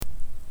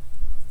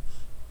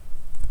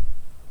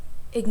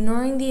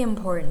Ignoring the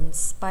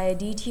Importance by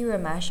Aditi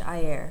Ramesh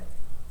Iyer.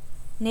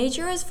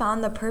 Nature has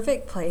found the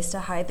perfect place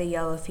to hide the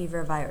yellow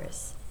fever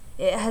virus.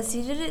 It has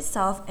seated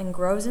itself and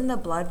grows in the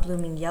blood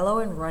blooming yellow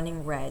and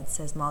running red,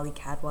 says Molly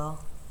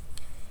Cadwell.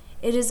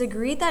 It is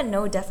agreed that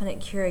no definite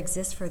cure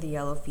exists for the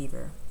yellow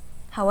fever.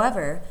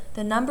 However,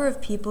 the number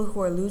of people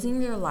who are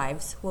losing their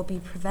lives will be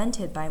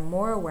prevented by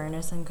more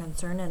awareness and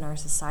concern in our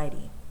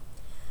society.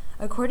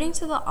 According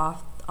to the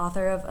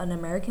author of An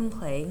American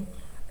Plague,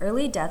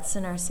 early deaths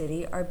in our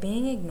city are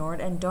being ignored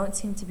and don't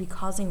seem to be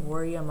causing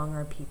worry among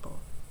our people.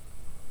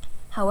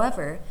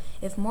 However,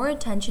 if more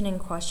attention and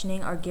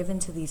questioning are given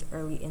to these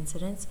early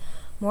incidents,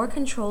 more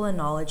control and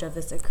knowledge of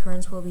its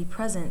occurrence will be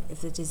present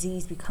if the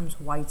disease becomes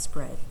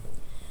widespread.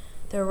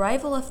 The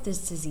arrival of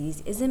this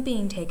disease isn't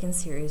being taken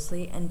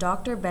seriously, and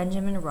Dr.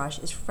 Benjamin Rush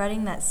is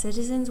fretting that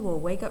citizens will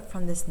wake up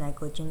from this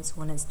negligence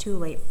when it's too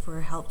late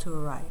for help to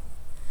arrive.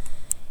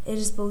 It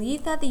is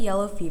believed that the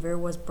yellow fever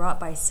was brought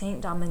by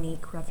Saint-Domingue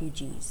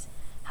refugees.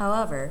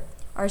 However,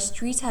 our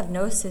streets have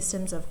no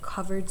systems of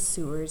covered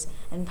sewers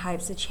and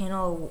pipes to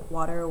channel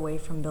water away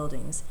from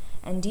buildings,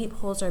 and deep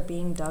holes are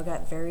being dug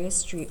at various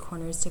street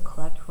corners to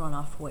collect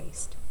runoff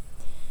waste.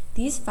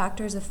 These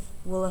factors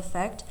will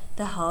affect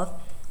the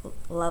health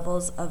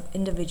levels of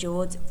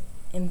individuals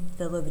in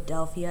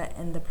Philadelphia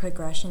and the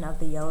progression of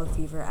the yellow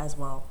fever as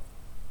well.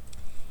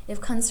 If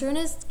concern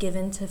is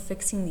given to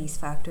fixing these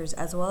factors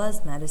as well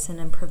as medicine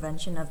and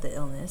prevention of the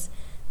illness,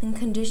 then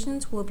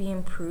conditions will be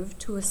improved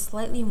to a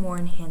slightly more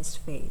enhanced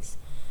phase.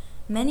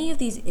 Many of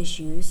these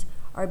issues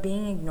are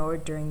being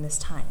ignored during this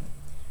time.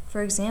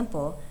 For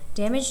example,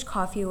 damaged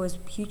coffee was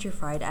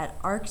putrefied at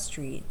Ark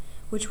Street,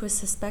 which was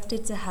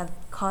suspected to have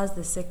caused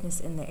the sickness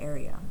in the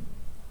area.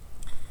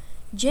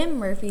 Jim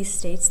Murphy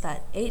states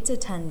that 8 to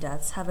 10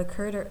 deaths have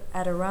occurred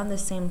at around the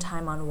same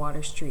time on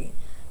Water Street,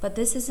 but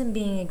this isn't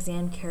being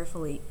examined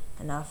carefully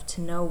enough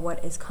to know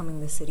what is coming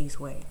the city's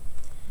way.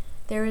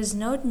 There is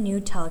no new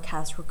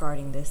telecast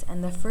regarding this,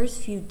 and the first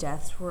few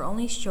deaths were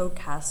only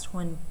showcast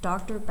when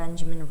Dr.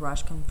 Benjamin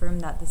Rush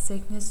confirmed that the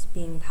sickness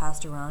being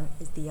passed around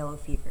is the yellow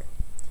fever.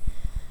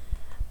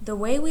 The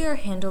way we are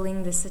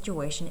handling this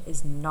situation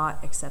is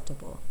not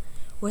acceptable.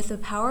 With the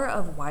power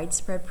of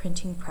widespread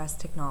printing press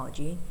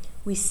technology,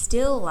 we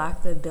still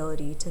lack the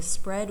ability to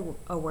spread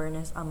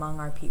awareness among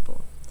our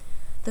people.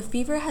 The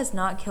fever has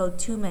not killed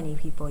too many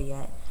people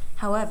yet.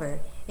 However,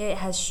 it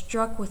has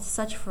struck with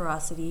such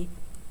ferocity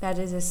that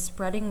it is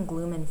spreading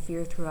gloom and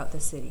fear throughout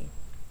the city.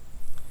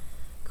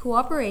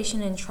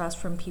 Cooperation and trust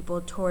from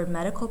people toward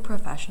medical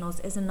professionals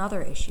is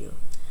another issue.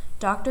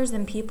 Doctors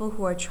and people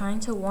who are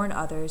trying to warn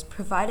others,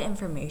 provide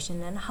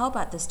information, and help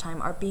at this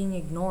time are being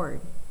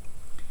ignored.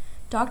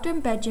 Dr.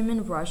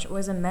 Benjamin Rush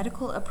was a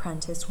medical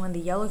apprentice when the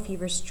yellow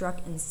fever struck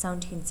in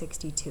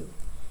 1762.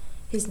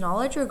 His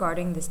knowledge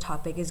regarding this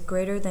topic is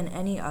greater than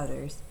any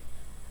others.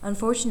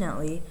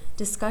 Unfortunately,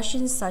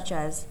 discussions such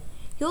as,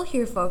 "You'll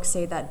hear folks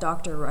say that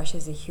Dr. Rush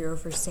is a hero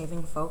for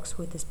saving folks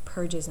with his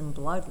purges and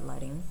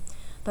bloodletting,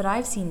 but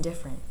I've seen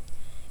different.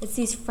 It's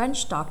these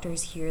French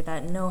doctors here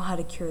that know how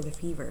to cure the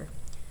fever.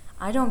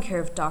 I don't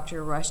care if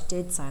Dr. Rush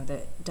did sign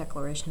the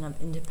Declaration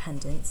of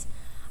Independence.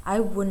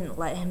 I wouldn't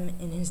let him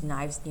and his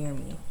knives near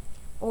me."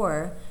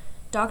 Or,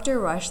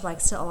 "Dr. Rush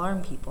likes to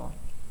alarm people."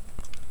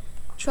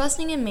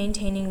 Trusting and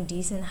maintaining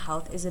decent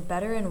health is a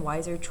better and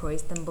wiser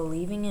choice than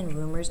believing in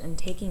rumors and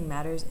taking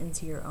matters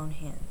into your own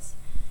hands.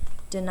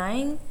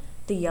 Denying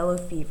the yellow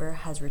fever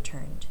has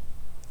returned.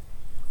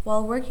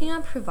 While working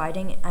on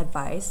providing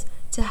advice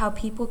to how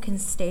people can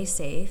stay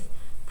safe,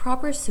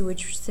 proper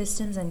sewage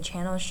systems and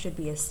channels should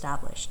be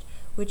established,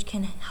 which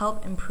can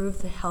help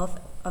improve the health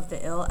of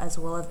the ill as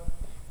well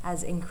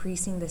as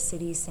increasing the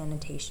city's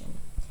sanitation.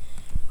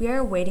 We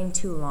are waiting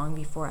too long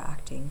before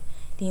acting.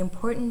 The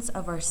importance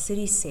of our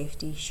city's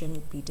safety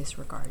shouldn't be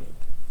disregarded.